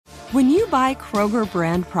When you buy Kroger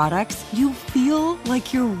brand products, you feel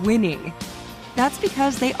like you're winning. That's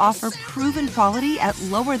because they offer proven quality at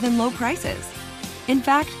lower than low prices. In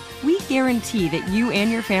fact, we guarantee that you and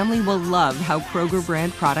your family will love how Kroger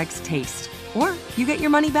brand products taste, or you get your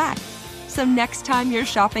money back. So next time you're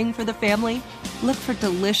shopping for the family, look for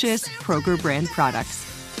delicious Kroger brand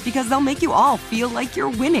products, because they'll make you all feel like you're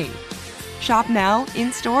winning. Shop now,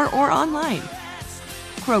 in-store, or online.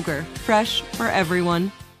 Kroger, fresh for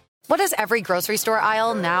everyone. What does every grocery store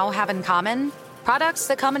aisle now have in common? Products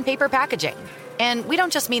that come in paper packaging. And we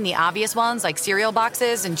don't just mean the obvious ones like cereal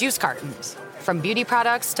boxes and juice cartons. From beauty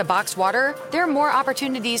products to boxed water, there are more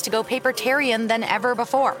opportunities to go papertarian than ever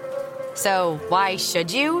before. So why should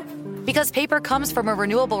you? Because paper comes from a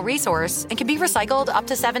renewable resource and can be recycled up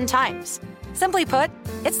to 7 times. Simply put,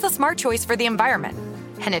 it's the smart choice for the environment.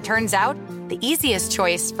 And it turns out, the easiest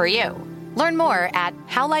choice for you. Learn more at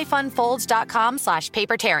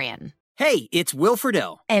howlifeunfolds.com/papertarian. Hey, it's Will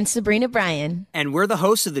Friedle. And Sabrina Bryan. And we're the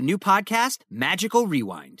hosts of the new podcast, Magical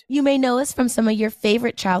Rewind. You may know us from some of your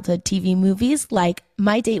favorite childhood TV movies like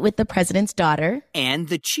My Date with the President's Daughter. And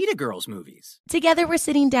the Cheetah Girls movies. Together, we're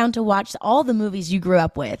sitting down to watch all the movies you grew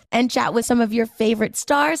up with and chat with some of your favorite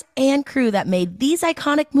stars and crew that made these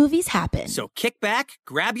iconic movies happen. So kick back,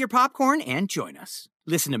 grab your popcorn, and join us.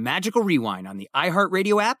 Listen to Magical Rewind on the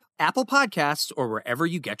iHeartRadio app, Apple Podcasts, or wherever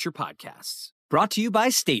you get your podcasts. Brought to you by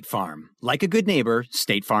State Farm. Like a good neighbor,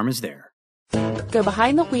 State Farm is there. Go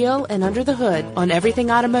behind the wheel and under the hood on everything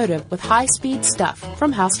automotive with high-speed stuff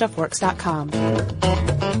from HowStuffWorks.com.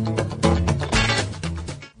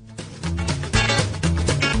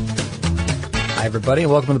 Hi, everybody,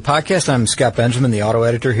 and welcome to the podcast. I'm Scott Benjamin, the auto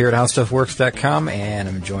editor here at HowStuffWorks.com, and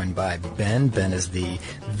I'm joined by Ben. Ben is the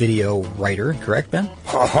video writer, correct, Ben?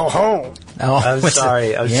 Ho, ho, ho. Oh, I'm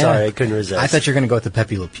sorry. I couldn't resist. I thought you were going to go with the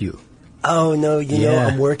Pepe Le Pew. Oh, no, you know,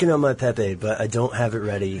 I'm working on my Pepe, but I don't have it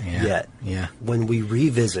ready yet. Yeah. When we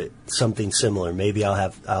revisit something similar, maybe I'll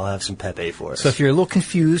have some Pepe for us. So if you're a little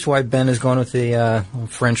confused why Ben is going with the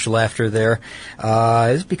French laughter there,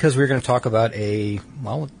 it's because we're going to talk about it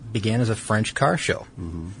began as a French car show.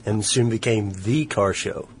 Mm-hmm. And soon became the car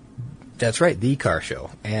show. That's right, the car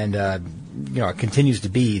show. And, it continues to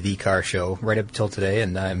be the car show right up until today,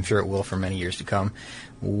 and I'm sure it will for many years to come.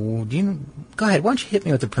 Go ahead, why don't you hit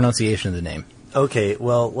me with the pronunciation of the name? Okay,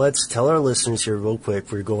 well, let's tell our listeners here real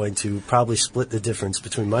quick. We're going to probably split the difference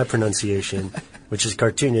between my pronunciation, which is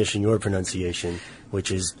cartoonish, and your pronunciation,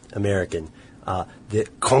 which is American. The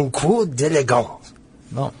Concours d'Elegance.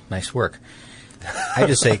 Oh, nice work. I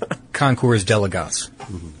just say Concours d'Elegance.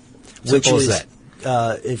 Mm-hmm. Which is that.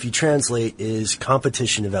 If you translate, is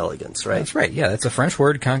competition of elegance, right? That's right. Yeah, that's a French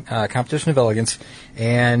word, competition of elegance.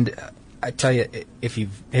 And I tell you, have you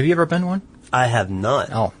ever been to one? I have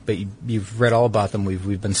not. Oh, but you've read all about them.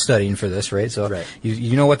 We've been studying for this, right? So right.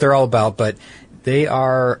 You know what they're all about, but they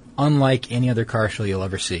are unlike any other car show you'll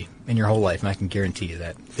ever see in your whole life, and I can guarantee you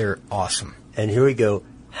that. They're awesome. And here we go.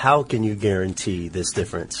 How can you guarantee this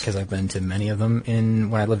difference? Because I've been to many of them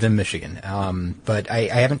when I lived in Michigan. But I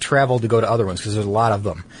haven't traveled to go to other ones because there's a lot of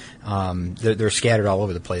them. They're scattered all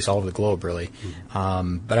over the place, all over the globe, really.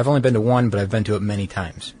 But I've only been to one, but I've been to it many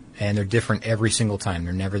times. And they're different every single time.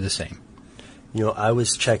 They're never the same. You know, I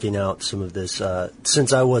was checking out some of this.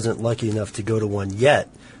 Since I wasn't lucky enough to go to one yet,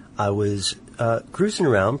 I was cruising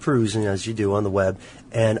around, perusing as you do on the web,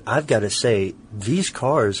 and I've got to say, these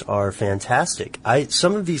cars are fantastic.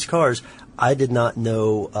 Some of these cars I did not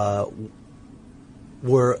know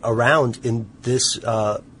were around in this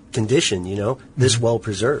condition, this well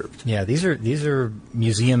preserved. Yeah, these are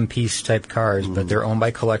museum piece type cars, but they're owned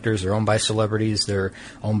by collectors, they're owned by celebrities, they're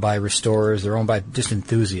owned by restorers, they're owned by just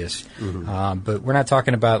enthusiasts. But we're not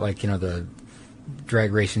talking about the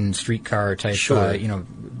drag racing street car type, sure.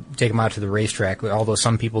 Take them out to the racetrack, although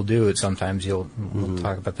some people do it sometimes. We'll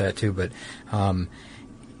talk about that too. But,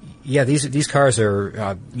 these cars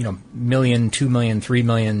are, $1 million, $2 million, $3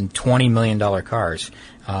 million, $20 million cars.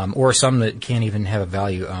 Or some that can't even have a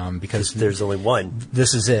value, because there's only one.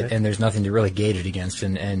 This is it, and there's nothing to really gauge it against.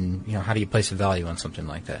 And how do you place a value on something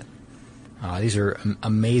like that? These are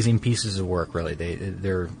amazing pieces of work, really.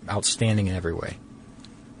 They're outstanding in every way.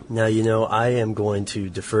 Now, I am going to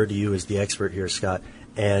defer to you as the expert here, Scott,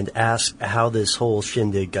 and ask how this whole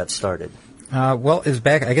shindig got started. Well, it was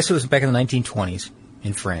back in the 1920s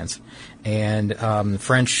in France. And the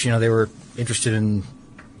French, they were interested in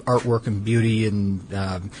artwork and beauty and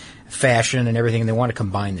fashion and everything, and they wanted to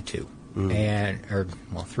combine the two.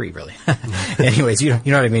 Three, really. Anyways, you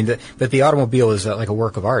know what I mean? But the automobile is like a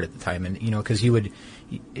work of art at the time. And, because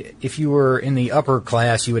if you were in the upper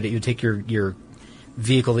class, you would take your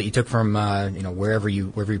vehicle that you took from wherever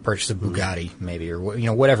you purchased a Bugatti, maybe, or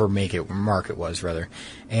whatever mark it was, rather,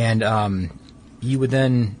 and you would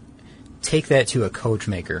then take that to a coach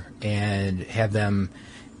maker and have them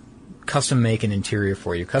custom make an interior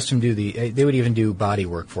for you, they would even do body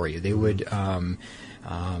work for you. They would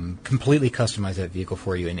completely customize that vehicle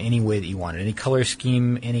for you in any way that you wanted, any color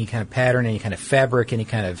scheme, any kind of pattern, any kind of fabric, any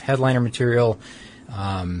kind of headliner material,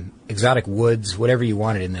 exotic woods, whatever you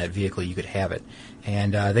wanted in that vehicle, you could have it.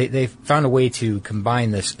 And they found a way to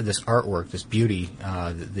combine this artwork, this beauty,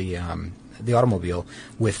 the automobile,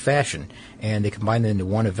 with fashion, and they combined it into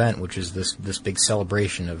one event, which is this big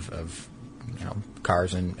celebration of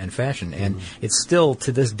cars and fashion. And it's still,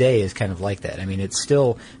 to this day, is kind of like that. I mean,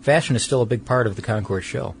 fashion is still a big part of the Concours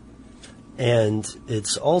show. And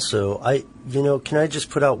it's also, can I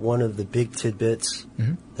just put out one of the big tidbits?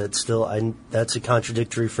 Mm-hmm. That's a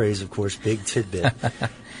contradictory phrase, of course, big tidbit.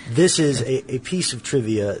 This is a piece of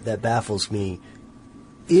trivia that baffles me.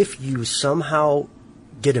 If you somehow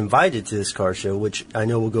get invited to this car show, which I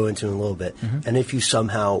know we'll go into in a little bit, mm-hmm. and if you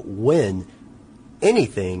somehow win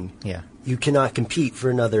anything, you cannot compete for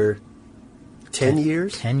another 10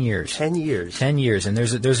 years? 10 years. 10 years. 10 years. And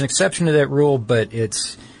there's an exception to that rule, but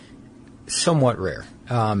it's somewhat rare.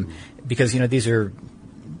 Because, these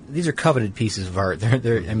are coveted pieces of art.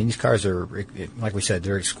 These cars are, like we said,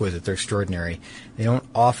 they're exquisite. They're extraordinary. They don't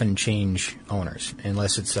often change owners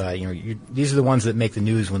unless it's, these are the ones that make the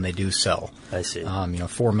news when they do sell. I see.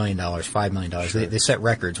 $4 million, $5 million. Sure. They set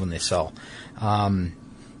records when they sell.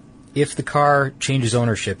 If the car changes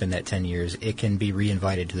ownership in that 10 years, it can be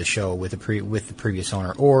reinvited to the show with the previous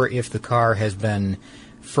owner. Or if the car has been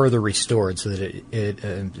further restored so that it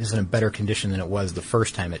is in a better condition than it was the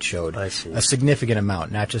first time it showed. I see. A significant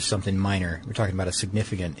amount, not just something minor. We're talking about a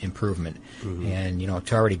significant improvement. Mm-hmm. And,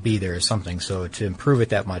 to already be there is something. So to improve it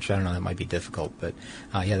that much, I don't know, that might be difficult. But,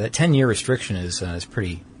 that 10-year restriction is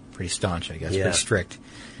pretty staunch, I guess, pretty strict.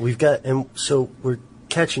 So we're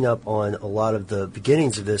catching up on a lot of the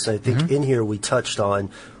beginnings of this. I think mm-hmm. in here we touched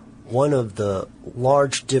on one of the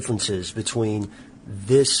large differences between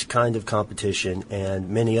this kind of competition and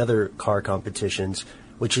many other car competitions,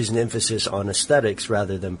 which is an emphasis on aesthetics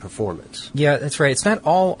rather than performance. Yeah, that's right. It's not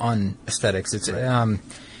all on aesthetics. It's right.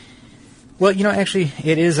 Actually,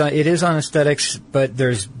 it is on aesthetics, but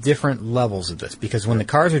there's different levels of this because when the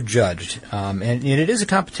cars are judged, and it is a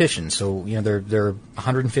competition, so there are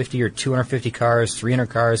 150 or 250 cars, 300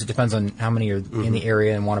 cars. It depends on how many are mm-hmm. in the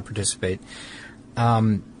area and want to participate.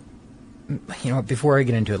 Before I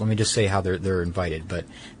get into it, let me just say how they're invited. But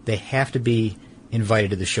they have to be invited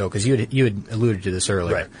to the show because you had alluded to this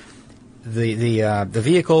earlier. Right. The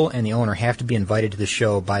vehicle and the owner have to be invited to the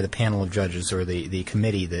show by the panel of judges or the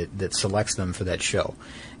committee that selects them for that show.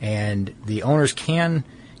 And the owners can,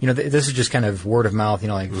 this is just kind of word of mouth,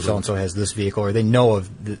 like mm-hmm. so-and-so has this vehicle, or they know of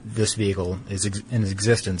this vehicle is in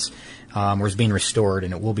existence, or is being restored,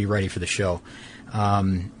 and it will be ready for the show.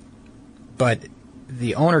 But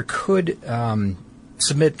the owner could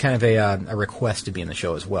submit kind of a request to be in the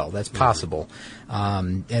show as well. That's possible.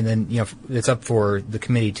 And then, it's up for the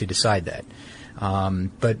committee to decide that.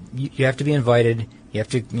 But you have to be invited. You have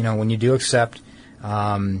to, when you do accept,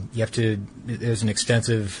 there's an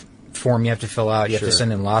extensive form you have to fill out. You have to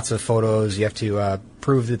send in lots of photos. You have to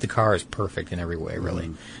prove that the car is perfect in every way,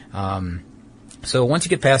 really. Mm. So once you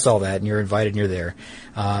get past all that and you're invited and you're there,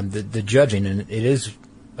 the judging, and it is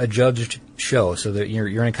a judged show, so that you're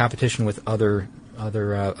in a competition with other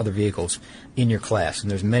vehicles in your class, and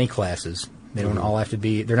there's many classes. They don't all have to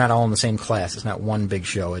be. They're not all in the same class. It's not one big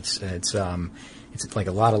show. It's like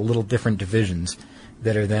a lot of little different divisions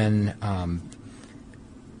that are then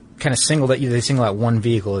kind of they single out one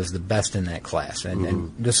vehicle as the best in that class,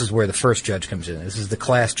 and this is where the first judge comes in. This is the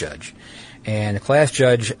class judge, and the class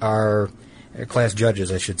judges,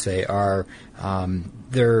 I should say, are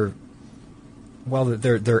they're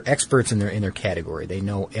experts in their category. They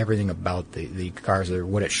know everything about the cars, or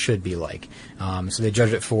what it should be like. So they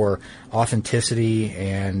judge it for authenticity,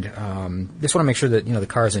 and just want to make sure that the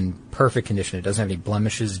car is in perfect condition. It doesn't have any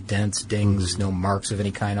blemishes, dents, dings, no marks of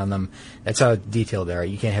any kind on them. That's how detailed they are.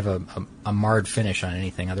 You can't have a marred finish on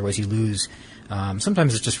anything, otherwise you lose.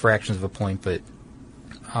 Sometimes it's just fractions of a point, but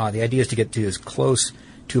the idea is to get to as close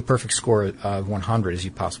to a perfect score of 100 as you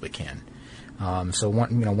possibly can. So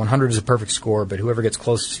 100 is a perfect score, but whoever gets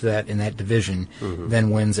closest to that in that division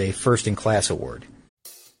then wins a first-in-class award.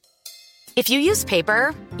 If you use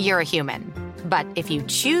paper, you're a human. But if you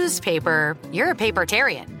choose paper, you're a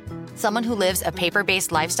papertarian. Someone who lives a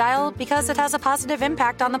paper-based lifestyle because it has a positive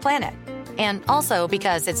impact on the planet. And also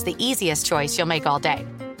because it's the easiest choice you'll make all day.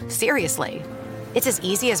 Seriously. It's as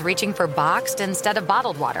easy as reaching for boxed instead of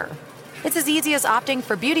bottled water. It's as easy as opting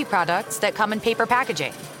for beauty products that come in paper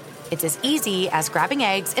packaging. It's as easy as grabbing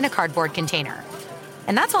eggs in a cardboard container.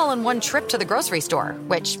 And that's all in one trip to the grocery store,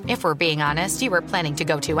 which, if we're being honest, you were planning to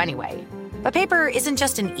go to anyway. But paper isn't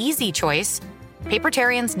just an easy choice.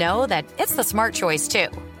 Papertarians know that it's the smart choice, too.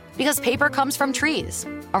 Because paper comes from trees,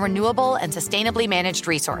 a renewable and sustainably managed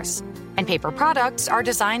resource. And paper products are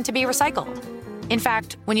designed to be recycled. In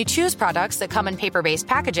fact, when you choose products that come in paper-based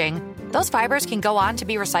packaging, those fibers can go on to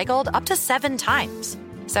be recycled up to 7 times.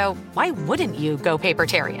 So why wouldn't you go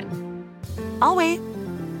papertarian? I'll wait.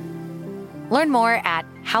 Learn more at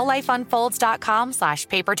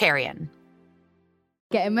howlifeunfolds.com/papertarian.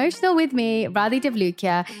 Get emotional with me, Radhi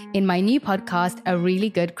Devlukia, in my new podcast, A Really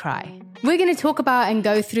Good Cry. We're going to talk about and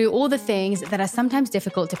go through all the things that are sometimes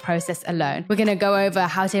difficult to process alone. We're going to go over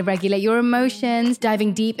how to regulate your emotions,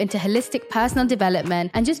 diving deep into holistic personal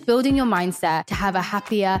development, and just building your mindset to have a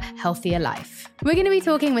happier, healthier life. We're going to be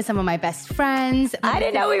talking with some of my best friends. I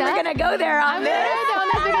didn't know we were going to go there on this.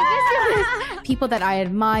 People that I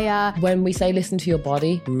admire. When we say listen to your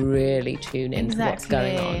body, really tune into what's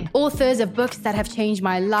going on. Authors of books that have changed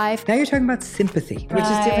my life. Now you're talking about sympathy, which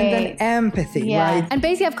is different than empathy, right? And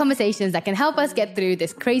basically have conversations that can help us get through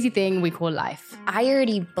this crazy thing we call life. I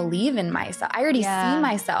already believe in myself. I already see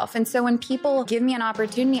myself. And so when people give me an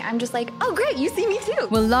opportunity, I'm just like, oh, great, you see me too.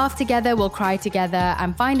 We'll laugh together, we'll cry together,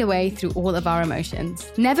 and find a way through all of our emotions.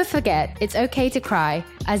 Never forget, it's okay to cry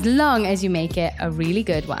as long as you make it a really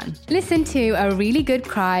good one. Listen to A Really Good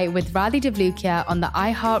Cry with Radhi Devlukia on the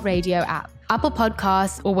iHeartRadio app, Apple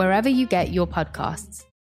Podcasts, or wherever you get your podcasts.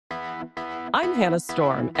 I'm Hannah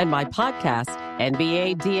Storm, and my podcast,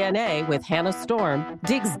 NBA DNA with Hannah Storm,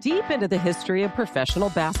 digs deep into the history of professional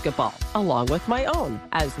basketball, along with my own,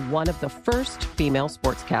 as one of the first female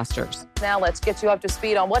sportscasters. Now let's get you up to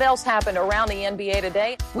speed on what else happened around the NBA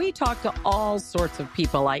today. We talk to all sorts of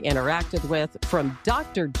people I interacted with, from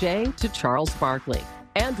Dr. J to Charles Barkley,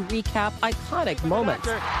 and recap iconic moments.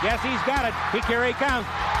 Yes, he's got it. Here he comes.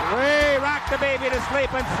 Way rock the baby to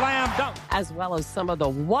sleep and slam dunk. As well as some of the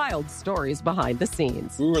wild stories behind the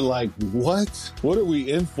scenes. We were like, what? What are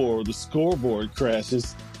we in for? The scoreboard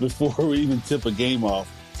crashes before we even tip a game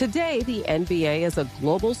off. Today, the NBA is a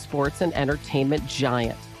global sports and entertainment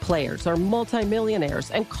giant. Players are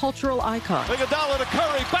multimillionaires and cultural icons. Iguodala to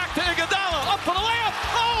Curry, back to Iguodala, up for the layup.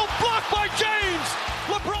 Oh, blocked by James.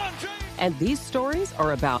 LeBron James. And these stories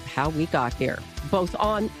are about how we got here, both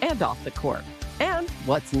on and off the court. And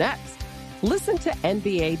what's next? Listen to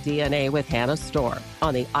NBA DNA with Hannah Storm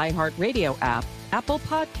on the iHeartRadio app, Apple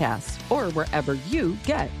Podcasts, or wherever you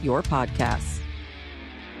get your podcasts.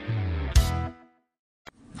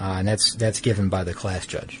 And that's given by the class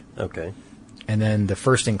judge. Okay. And then the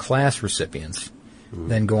first-in-class recipients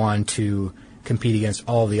then go on to compete against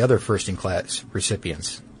all the other first-in-class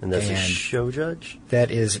recipients. And that's a show judge?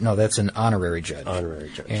 That's an honorary judge. Honorary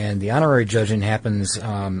judge. And the honorary judging happens,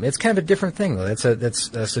 it's kind of a different thing, though. That's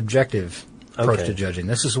a subjective approach to judging.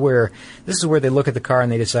 This is where they look at the car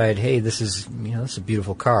and they decide, hey, this is a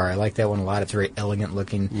beautiful car. I like that one a lot. It's very elegant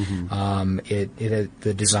looking. Mm-hmm.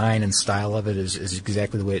 The design and style of it is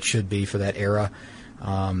exactly the way it should be for that era.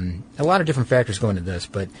 A lot of different factors go into this,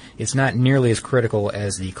 but it's not nearly as critical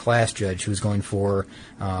as the class judge who's going for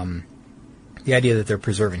the idea that they're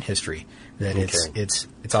preserving history, that it's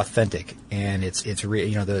authentic, and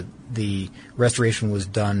the restoration was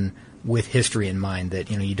done with history in mind.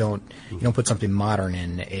 That you don't put something modern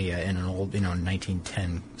in an old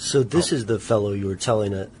 1910. So this is the fellow you were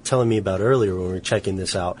telling me about earlier when we were checking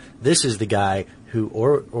this out. This is the guy who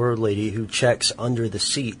or lady who checks under the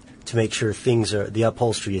seat to make sure the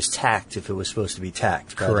upholstery is tacked if it was supposed to be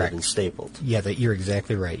tacked rather than stapled. Yeah, you're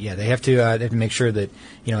exactly right. Yeah, they have to make sure that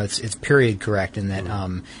it's period correct, and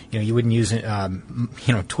that you wouldn't use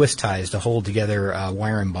twist ties to hold together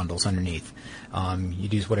wiring bundles underneath.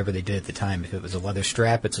 You'd use whatever they did at the time. If it was a leather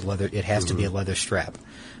strap, it has to be a leather strap.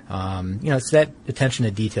 It's that attention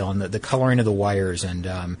to detail and the coloring of the wires,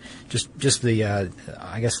 and just the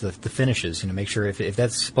the finishes. Make sure if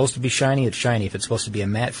that's supposed to be shiny, it's shiny. If it's supposed to be a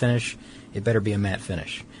matte finish, it better be a matte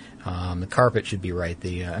finish. The carpet should be right.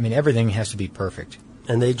 Everything has to be perfect.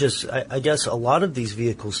 And they I guess a lot of these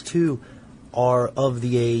vehicles too are of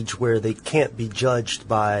the age where they can't be judged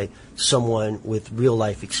by someone with real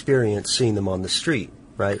life experience seeing them on the street.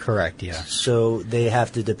 Right? Correct, yeah. So they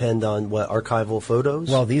have to depend on archival photos?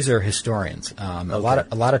 Well, these are historians. A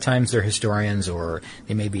lot of times they're historians, or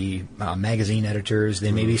they may be magazine editors.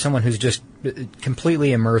 They may be someone who's just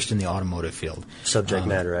completely immersed in the automotive field. Subject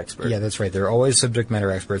matter expert. Yeah, that's right. They're always subject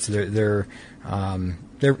matter experts. They're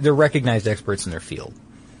recognized experts in their field.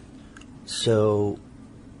 So,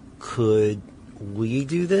 could we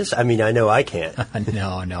do this? I mean, I know I can't.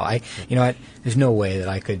 No. You know what? There's no way that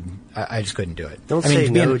I could. I just couldn't do it. Don't say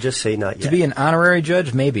no. Just say not yet. To be an honorary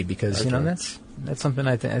judge, maybe, because that's something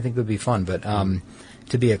I think would be fun. But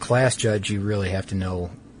to be a class judge, you really have to know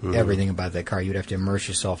everything about that car. You'd have to immerse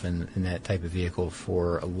yourself in that type of vehicle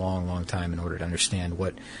for a long, long time in order to understand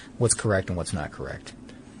what's correct and what's not correct.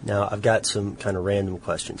 Now, I've got some kind of random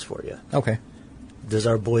questions for you. Okay. Does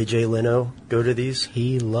our boy Jay Leno go to these?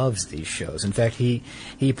 He loves these shows. In fact, he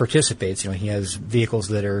participates. He has vehicles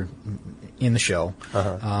that are in the show.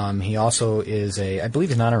 Uh-huh. He also is I believe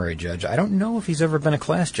he's an honorary judge. I don't know if he's ever been a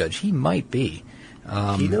class judge. He might be.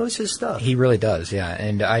 He knows his stuff. He really does, yeah.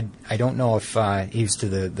 And I don't know if he's to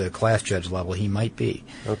the class judge level. He might be.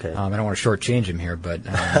 Okay. I don't want to shortchange him here, but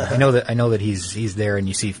I know that you there, and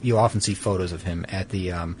you often see photos of him at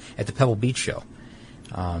the Pebble Beach show.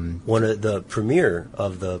 One of the premiere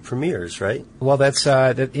of the premieres, right? Well, that's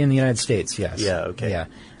in the United States, yes. Yeah, okay. Yeah.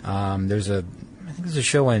 I think there's a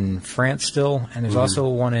show in France still, and there's also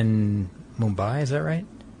one in Mumbai, is that right?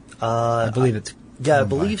 I believe it's Yeah, Mumbai.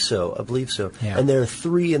 I believe so. Yeah. And there are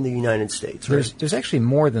 3 in the United States, right? There's actually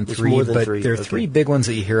more than 3, but there are 3 big ones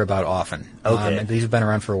that you hear about often. Okay. These have been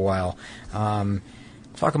around for a while.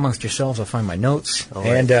 Talk amongst yourselves. I'll find my notes. All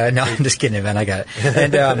and right. no, I'm just kidding, Evan. I got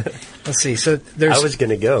it. And let's see. So there's. I was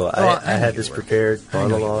going to go. I had this prepared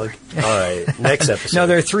monologue. All right, next episode. No,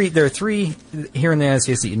 there are 3 here in the United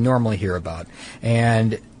States that you normally hear about,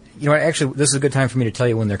 and actually, this is a good time for me to tell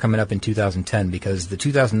you when they're coming up in 2010 because the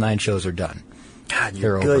 2009 shows are done. God,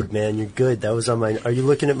 you're good, over. Man. You're good. That was on my. Are you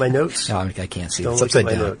looking at my notes? No, I can't see. Don't It's look upside at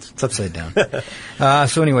my down. notes. It's upside down.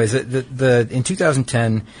 So, anyways, in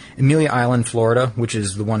 2010, Amelia Island, Florida, which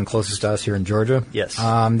is the one closest to us here in Georgia. Yes.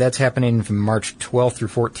 That's happening from March 12th through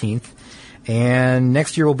 14th, and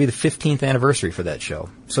next year will be the 15th anniversary for that show.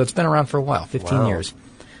 So it's been around for a while, 15 years.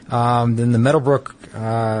 Then the Meadowbrook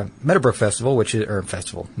Festival,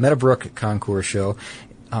 Meadowbrook Concours show.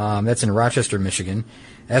 That's in Rochester, Michigan.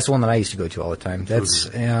 That's the one that I used to go to all the time. That's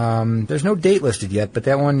there's no date listed yet, but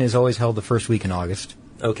that one is always held the first week in August.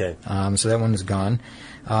 Okay. So that one is gone.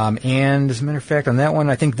 And as a matter of fact, on that one,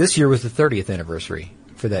 I think this year was the 30th anniversary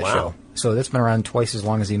for that show. So that's been around twice as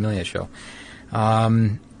long as the Amelia show.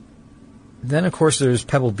 Then, of course, there's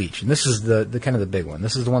Pebble Beach, and this is the kind of the big one.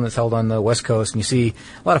 This is the one that's held on the West Coast, and you see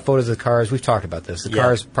a lot of photos of the cars. We've talked about this. The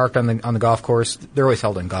cars parked on the golf course. They're always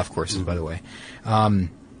held on golf courses, by the way.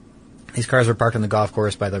 These cars are parked on the golf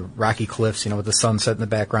course by the rocky cliffs, with the sunset in the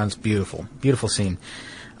background. It's beautiful. Beautiful scene.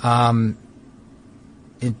 In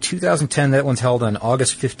 2010, that one's held on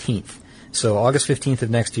August 15th. So August 15th of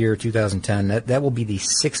next year, 2010, that will be the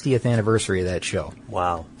 60th anniversary of that show.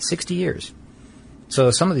 Wow. 60 years.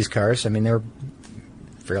 So some of these cars, they were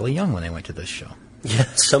fairly young when they went to this show. Yeah,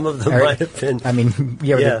 some of them might have been.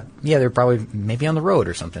 They're probably maybe on the road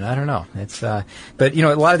or something. I don't know. It's but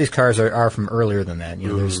a lot of these cars are from earlier than that.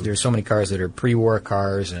 There's so many cars that are pre-war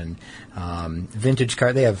cars and vintage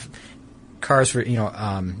cars. They have cars for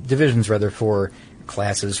divisions rather for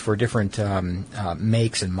classes for different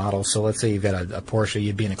makes and models. So let's say you've got a Porsche,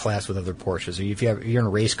 you'd be in a class with other Porsches. Or if you're in a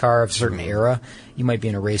race car of a certain era, you might be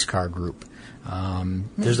in a race car group.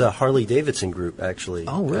 There's a Harley-Davidson group, actually.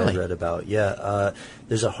 Oh, really? I read about. Yeah.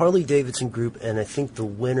 There's a Harley-Davidson group, and I think the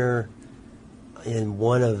winner in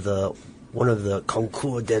one of the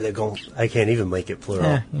Concours d'Elegance. I can't even make it plural.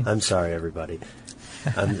 Yeah. I'm sorry, everybody.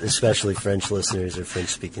 Especially French listeners or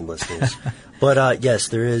French-speaking listeners. But, yes,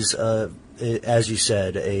 there is, as you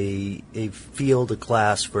said, a field, a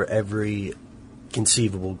class for every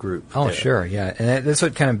conceivable group. Oh, there. Sure, yeah, and that's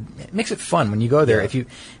what kind of makes it fun when you go there. Yeah.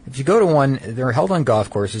 If you go to one, they're held on golf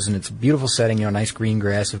courses, and it's a beautiful setting. Nice green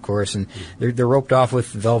grass, of course, and they're roped off with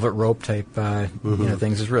velvet rope type,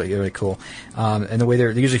 things. It's really really cool. And the way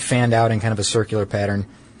they're usually fanned out in kind of a circular pattern.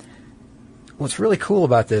 What's really cool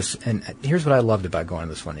about this, and here's what I loved about going to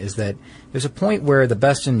this one, is that there's a point where the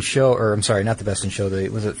best in show, or I'm sorry, not the best in show.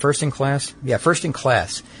 Was it first in class? Yeah, first in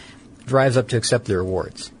class drives up to accept their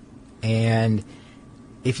awards, and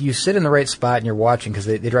if you sit in the right spot and you're watching, because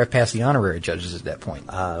they drive past the honorary judges at that point.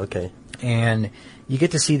 Okay. And you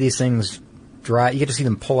get to see these things drive. You get to see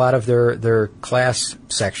them pull out of their class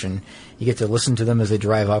section. You get to listen to them as they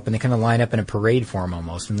drive up, and they kind of line up in a parade form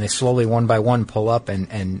almost. And they slowly, one by one, pull up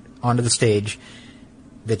and onto the stage.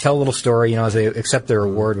 They tell a little story, as they accept their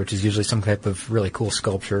award, which is usually some type of really cool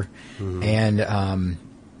sculpture. Mm-hmm. And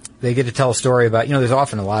they get to tell a story about. There's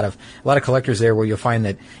often a lot of collectors there where you'll find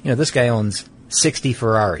that this guy owns 60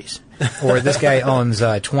 Ferraris, or this guy owns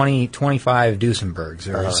 25 Duesenbergs,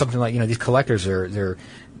 or something like. These collectors they're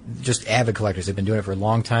just avid collectors. They've been doing it for a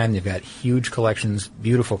long time. They've got huge collections,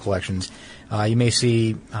 beautiful collections. You may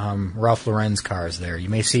see Ralph Lauren's cars there. You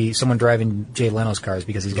may see someone driving Jay Leno's cars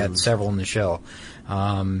because he's got several in the show.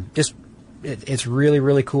 It's really,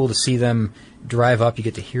 really cool to see them drive up. You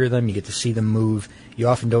get to hear them. You get to see them move.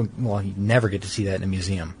 You never get to see that in a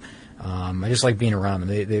museum. I just like being around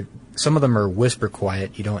them. Some of them are whisper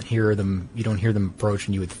quiet. You don't hear them approach,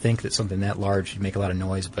 and you would think that something that large would make a lot of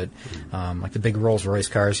noise. But like the big Rolls-Royce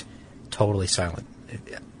cars, totally silent.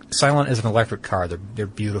 Silent as an electric car. They're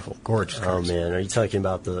beautiful, gorgeous cars. Oh man, are you talking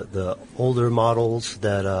about the older models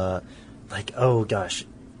that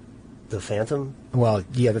the Phantom? Well,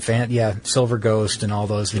 yeah, Silver Ghost and all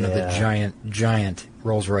those, the giant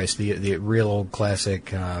Rolls-Royce, the real old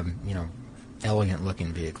classic,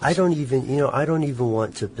 elegant-looking vehicles. I don't even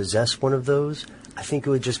want to possess one of those. I think it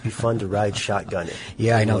would just be fun to ride shotgun it.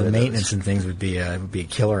 Yeah, I know the maintenance and things would be a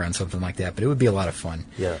killer on something like that, but it would be a lot of fun.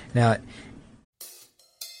 Yeah. Now,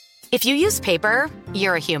 if you use paper,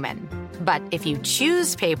 you're a human. But if you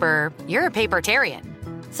choose paper, you're a papertarian.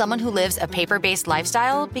 Someone who lives a paper-based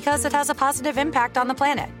lifestyle because it has a positive impact on the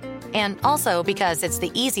planet. And also because it's the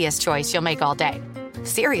easiest choice you'll make all day.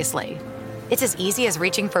 Seriously. It's as easy as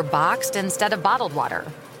reaching for boxed instead of bottled water.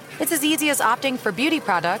 It's as easy as opting for beauty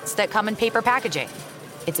products that come in paper packaging.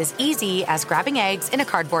 It's as easy as grabbing eggs in a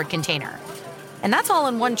cardboard container. And that's all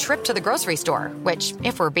in one trip to the grocery store, which,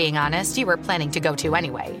 if we're being honest, you were planning to go to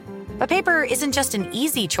anyway. But paper isn't just an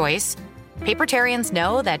easy choice. Papertarians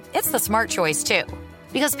know that it's the smart choice, too.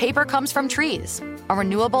 Because paper comes from trees, a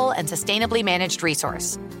renewable and sustainably managed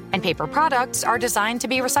resource. And paper products are designed to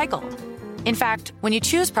be recycled. In fact, when you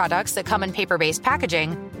choose products that come in paper-based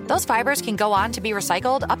packaging, those fibers can go on to be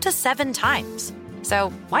recycled up to 7 times. So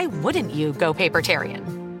why wouldn't you go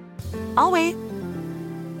papertarian? I'll wait.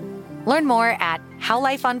 Learn more at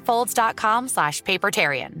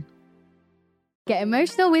howlifeunfolds.com/papertarian. Get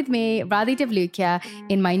emotional with me, Radhi Devlukia,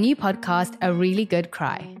 in my new podcast, A Really Good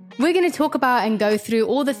Cry. We're going to talk about and go through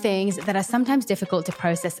all the things that are sometimes difficult to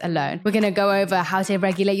process alone. We're going to go over how to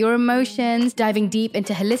regulate your emotions, diving deep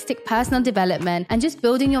into holistic personal development, and just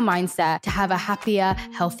building your mindset to have a happier,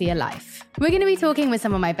 healthier life. We're going to be talking with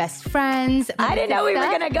some of my best friends. I didn't know we were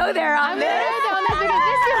going to go there on this.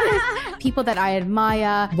 People that I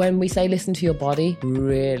admire. When we say listen to your body,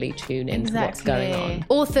 really tune into what's going on.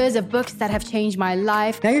 Authors of books that have changed my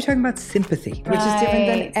life. Now you're talking about sympathy, which is different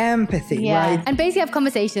than empathy, right? And basically have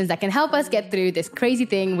conversations that can help us get through this crazy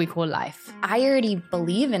thing we call life. I already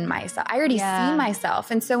believe in myself. I already see myself.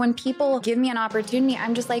 And so when people give me an opportunity,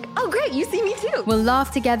 I'm just like, oh, great, you see me too. We'll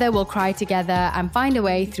laugh together, we'll cry together, and find a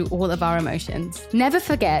way through all of our emotions. Never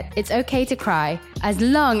forget, it's okay to cry as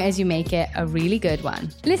long as you make it a really good one.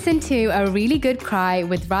 Listen to A Really Good Cry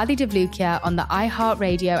with Radhi Devlukia on the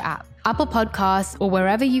iHeartRadio app, Apple Podcasts, or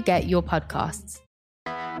wherever you get your podcasts.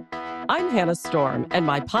 I'm Hannah Storm, and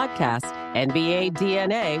my podcast, NBA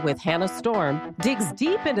DNA with Hannah Storm, digs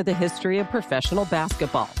deep into the history of professional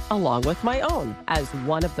basketball, along with my own, as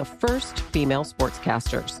one of the first female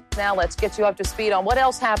sportscasters. Now let's get you up to speed on what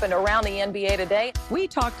else happened around the NBA today. We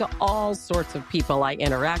talk to all sorts of people I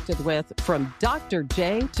interacted with, from Dr.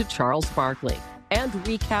 J to Charles Barkley, and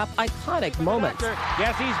recap iconic moments.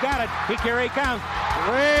 Yes, he's got it. Here he comes.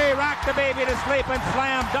 Way rock the baby to sleep and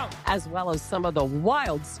slam dunk. As well as some of the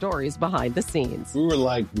wild stories behind the scenes. We were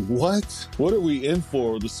like, what? What are we in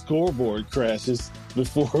for? The scoreboard crashes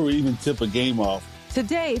before we even tip a game off.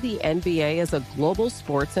 Today, the NBA is a global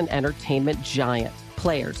sports and entertainment giant.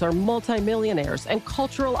 Players are multimillionaires and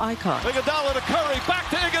cultural icons. Iguodala to Curry, back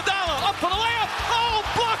to Iguodala, up for the layup. Oh,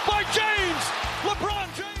 blocked by James. LeBron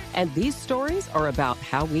James. And these stories are about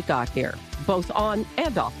how we got here, both on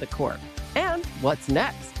and off the court. And what's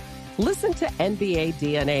next? Listen to NBA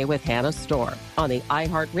DNA with Hannah Storm on the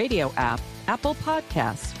iHeartRadio app, Apple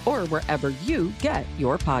Podcasts, or wherever you get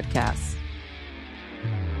your podcasts.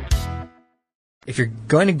 If you're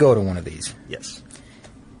going to go to one of these, yes,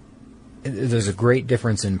 there's a great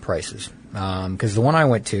difference in prices. Because the one I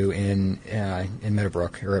went to in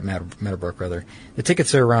Meadowbrook, or at Meadowbrook rather, the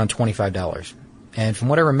tickets are around $25. And from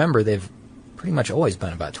what I remember, they've pretty much always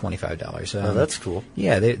been about $25. Oh, that's cool.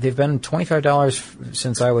 Yeah, they've been $25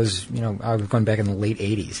 since I was going back in the late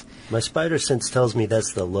 80s. My spider sense tells me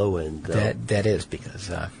that's the low end, though. That is,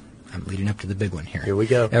 because I'm leading up to the big one here. Here we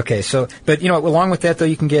go. Okay, but along with that, though,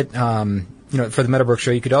 you can get, for the Meadowbrook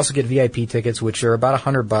show, you could also get VIP tickets, which are about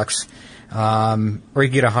 $100. Or you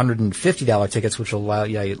get $150 tickets, which will allow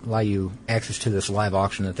you access to this live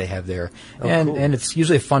auction that they have there. Oh, cool. And it's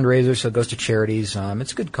usually a fundraiser, so it goes to charities.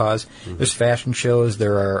 It's a good cause. Mm-hmm. There's fashion shows.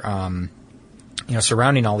 There are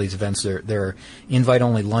surrounding all these events. There are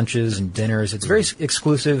invite-only lunches and dinners. It's very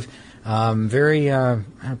exclusive, very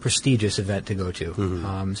prestigious event to go to.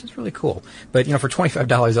 So it's really cool. But, for $25,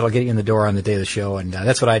 that'll get you in the door on the day of the show, and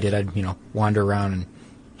that's what I did. I'd, wander around and,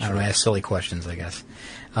 ask silly questions, I guess.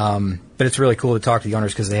 But it's really cool to talk to the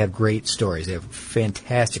owners because they have great stories. They have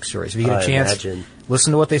fantastic stories. If you get a chance,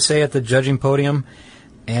 listen to what they say at the judging podium.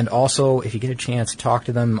 And also, if you get a chance, talk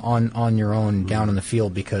to them on your own down in the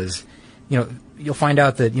field because, you'll find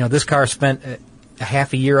out that, this car spent a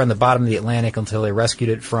half a year on the bottom of the Atlantic until they rescued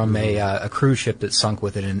it from a cruise ship that sunk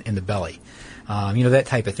with it in the belly. That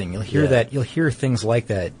type of thing. You'll hear that. You'll hear things like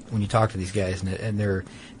that when you talk to these guys, and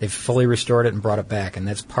they've fully restored it and brought it back, and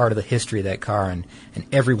that's part of the history of that car, and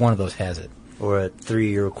every one of those has it. Or a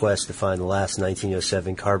 3-year request to find the last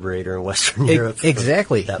 1907 carburetor in Western Europe.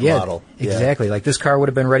 Exactly. That model. Exactly. Like this car would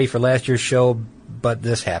have been ready for last year's show, but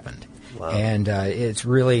this happened. Wow. And it's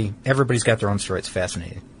really, everybody's got their own story. It's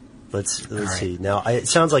fascinating. Let's see. Now, it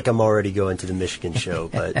sounds like I'm already going to the Michigan show,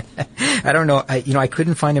 but I don't know. I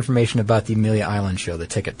couldn't find information about the Amelia Island show, the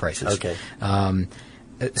ticket prices. Okay.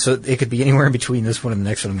 So it could be anywhere in between this one and the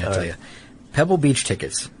next one I'm going to tell you. Pebble Beach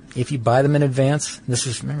tickets. If you buy them in advance, this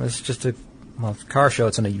is just a car show.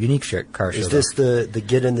 It's on a unique car show. Is this the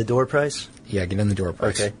get in the door price? Yeah, get in the door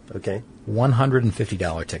price. Okay.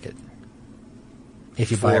 $150 ticket. If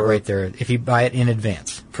you buy it right there, if you buy it in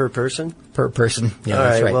advance. Per person? Per person. Yeah, all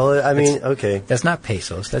that's right. Well, I mean, okay. That's not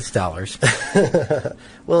pesos. That's dollars.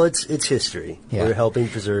 Well, it's history. Yeah. We're helping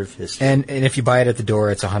preserve history. And if you buy it at the door,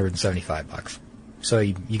 it's $175. So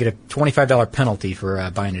you get a $25 penalty for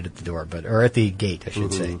buying it at the door, or at the gate, I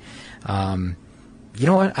should say. You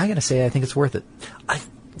know what? I got to say, I think it's worth it.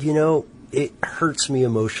 It hurts me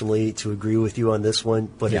emotionally to agree with you on this one,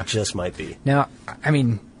 but it just might be. Now, I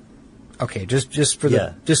mean, okay, just for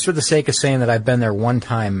the sake of saying that I've been there one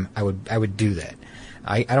time, I would do that.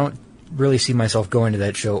 I don't really see myself going to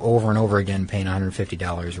that show over and over again, paying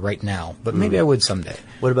 $150 right now, but maybe I would someday.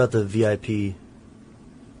 What about the VIP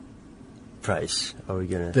price? Are we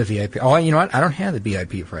gonna the VIP? Oh, you know what? I don't have the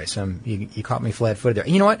VIP price. You caught me flat-footed there.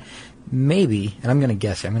 You know what? Maybe, and I'm going to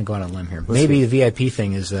guess. I'm going to go out on a limb here. Maybe the VIP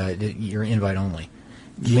thing is you're invite only.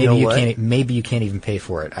 Maybe you can't even pay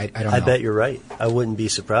for it. I don't know. I bet you're right. I wouldn't be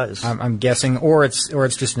surprised. I'm guessing, or it's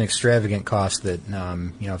just an extravagant cost that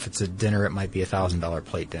if it's a dinner, it might be $1,000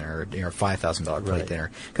 plate dinner, or $5,000 plate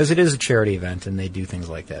dinner, because it is a charity event and they do things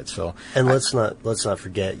like that. So, and let's not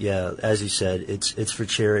forget, as you said, it's for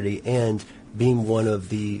charity, and being one of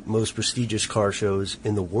the most prestigious car shows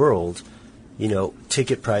in the world,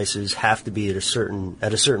 ticket prices have to be at a certain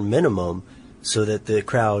minimum, so that the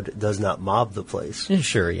crowd does not mob the place.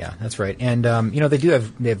 Sure, yeah, that's right. And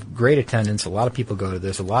they have great attendance. A lot of people go to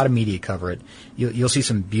this. A lot of media cover it. You'll see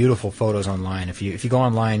some beautiful photos online if you go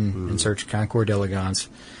online and search Concours d'Elegance,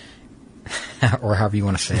 or however you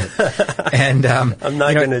want to say it. And I'm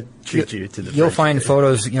not going to treat you to the. You'll find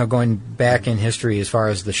photos, going back in history as far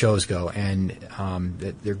as the shows go, and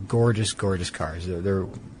they're gorgeous, gorgeous cars.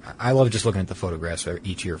 I love just looking at the photographs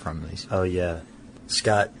each year from these. Oh yeah,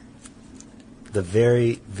 Scott. The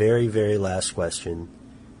very, very, very last question.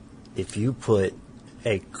 If you put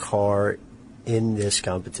a car in this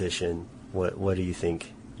competition, what do you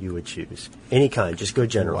think you would choose? Any kind, just go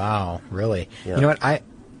general. Wow, really? Yeah. You know what?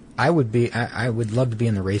 I would love to be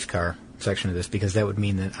in the race car section of this, because that would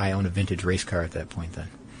mean that I own a vintage race car at that point then.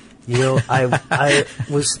 I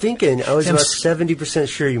was thinking, I was about 70%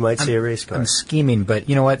 sure you might say a race car. I'm scheming, but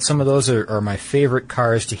you know what? Some of those are my favorite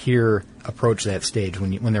cars to hear approach that stage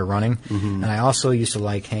when they're running. And I also used to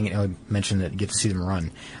like hanging. I mentioned that you get to see them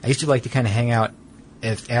run. I used to like to kind of hang out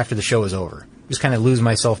after the show was over. Just kind of lose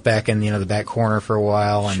myself back in the back corner for a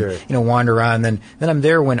while and wander around. Then I'm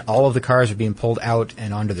there when all of the cars are being pulled out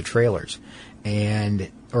and onto the trailers,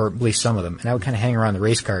 or at least some of them. And I would kind of hang around the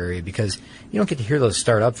race car area, because you don't get to hear those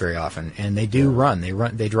start up very often. And they do run.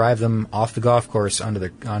 They drive them off the golf course onto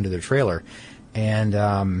their trailer. And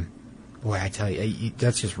boy, I tell you,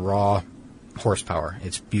 that's just raw horsepower.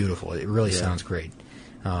 It's beautiful. It really sounds great.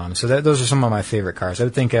 So those are some of my favorite cars. I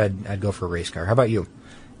would think I'd go for a race car. How about you?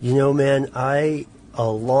 Man, a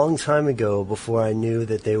long time ago, before I knew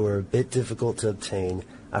that they were a bit difficult to obtain,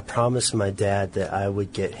 I promised my dad that I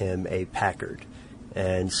would get him a Packard.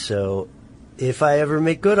 And so if I ever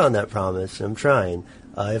make good on that promise, I'm trying,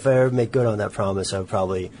 if I ever make good on that promise, I would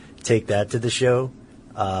probably take that to the show,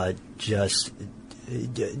 just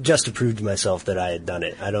to prove to myself that I had done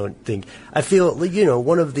it. I feel,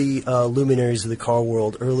 one of the luminaries of the car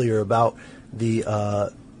world earlier about the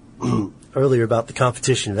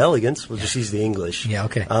competition of elegance, we'll just use the English. Yeah,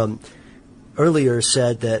 okay. Earlier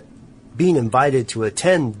said that being invited to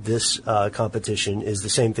attend this competition is the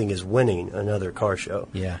same thing as winning another car show.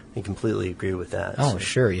 Yeah. I completely agree with that. Oh,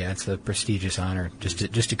 sure, yeah. It's a prestigious honor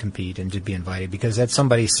just to compete and to be invited, because that's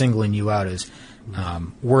somebody singling you out as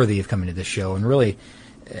worthy of coming to this show. And really,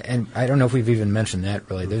 and I don't know if we've even mentioned that,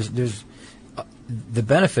 really. There's the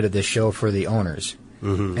benefit of this show for the owners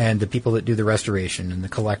and the people that do the restoration and the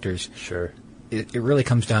collectors. Sure. It really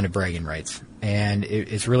comes down to bragging rights. And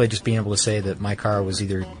it's really just being able to say that my car was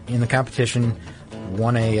either in the competition,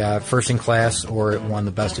 won a first in class, or it won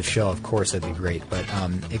the best of show. Of course, that'd be great. But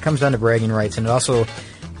it comes down to bragging rights, and it also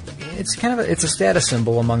it's kind of it's a status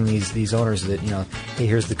symbol among these owners that, hey,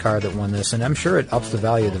 here's the car that won this, and I'm sure it ups the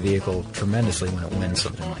value of the vehicle tremendously when it wins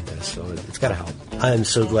something like this. So it's got to help. I'm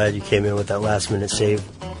so glad you came in with that last minute save.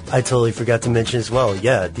 I totally forgot to mention as well,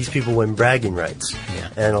 these people win bragging rights. Yeah.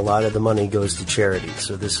 And a lot of the money goes to charity,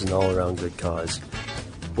 so this is an all-around good cause.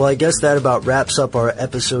 Well, I guess that about wraps up our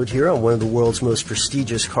episode here on one of the world's most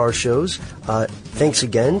prestigious car shows. Thanks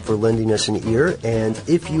again for lending us an ear, and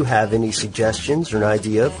if you have any suggestions or an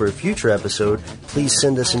idea for a future episode, please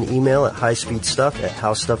send us an email at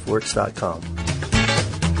highspeedstuff@howstuffworks.com.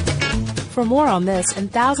 For more on this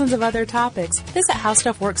and thousands of other topics, visit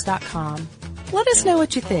howstuffworks.com. Let us know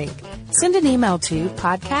what you think. Send an email to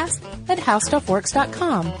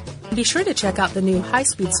podcast@howstuffworks.com. Be sure to check out the new High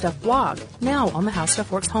Speed Stuff blog, now on the How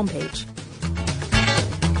Stuff Works homepage.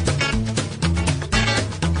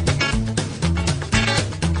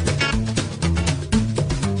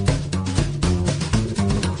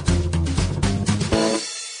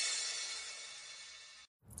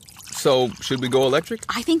 So, should we go electric?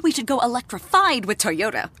 I think we should go electrified with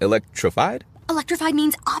Toyota. Electrified? Electrified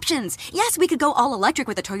means options. Yes, we could go all electric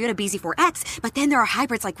with a Toyota BZ4X, but then there are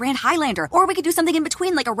hybrids like Grand Highlander, or we could do something in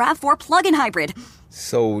between like a RAV4 plug-in hybrid.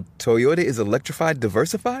 So, Toyota is electrified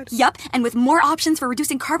diversified? Yup, and with more options for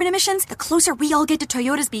reducing carbon emissions, the closer we all get to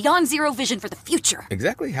Toyota's Beyond Zero vision for the future.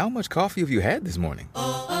 Exactly how much coffee have you had this morning?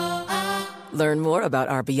 Learn more about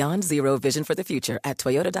our Beyond Zero vision for the future at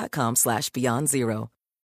toyota.com/Beyond Zero.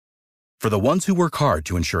 For the ones who work hard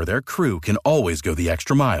to ensure their crew can always go the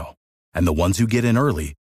extra mile, and the ones who get in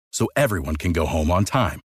early so everyone can go home on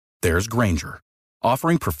time, there's Grainger,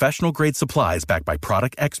 offering professional-grade supplies backed by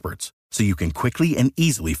product experts so you can quickly and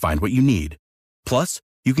easily find what you need. Plus,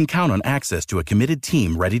 you can count on access to a committed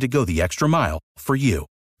team ready to go the extra mile for you.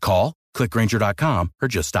 Call, click Grainger.com, or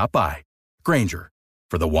just stop by. Grainger,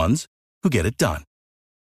 for the ones who get it done.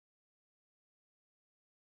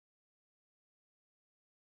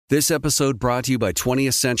 This episode brought to you by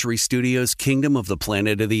 20th Century Studios' Kingdom of the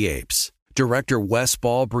Planet of the Apes. Director Wes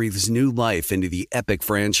Ball breathes new life into the epic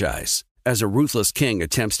franchise. As a ruthless king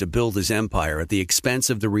attempts to build his empire at the expense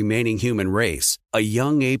of the remaining human race, a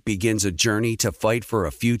young ape begins a journey to fight for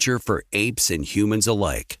a future for apes and humans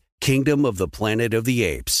alike. Kingdom of the Planet of the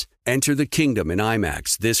Apes. Enter the kingdom in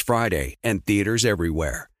IMAX this Friday and theaters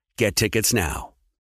everywhere. Get tickets now.